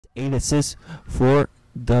8 assists for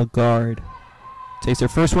the guard. Takes her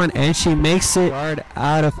first one and she makes it. Guard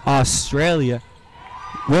out of Australia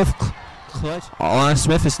with clutch. Alana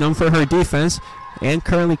Smith is known for her defense and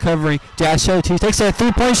currently covering Jaz Shelley. She takes a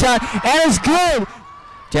 3-point shot and it's good.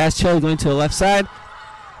 Jaz Shelley going to the left side.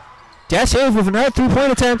 Jaz Shelley with another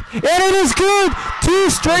 3-point attempt and it is good. 2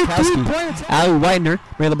 straight 3-point attempts. Allie Widener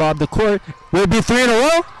ran the ball up the court. Will it be 3 in a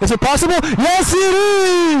row? Is it possible? Yes, it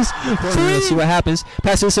is! 3. Let's see what happens.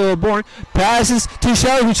 Passes to Bourne. Passes to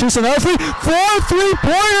Shelley, who shoots another 3. 4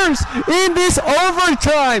 3-pointers in this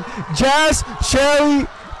overtime. Jaz Shelley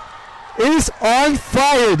is on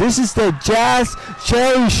fire. This is the Jaz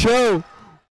Shelley show.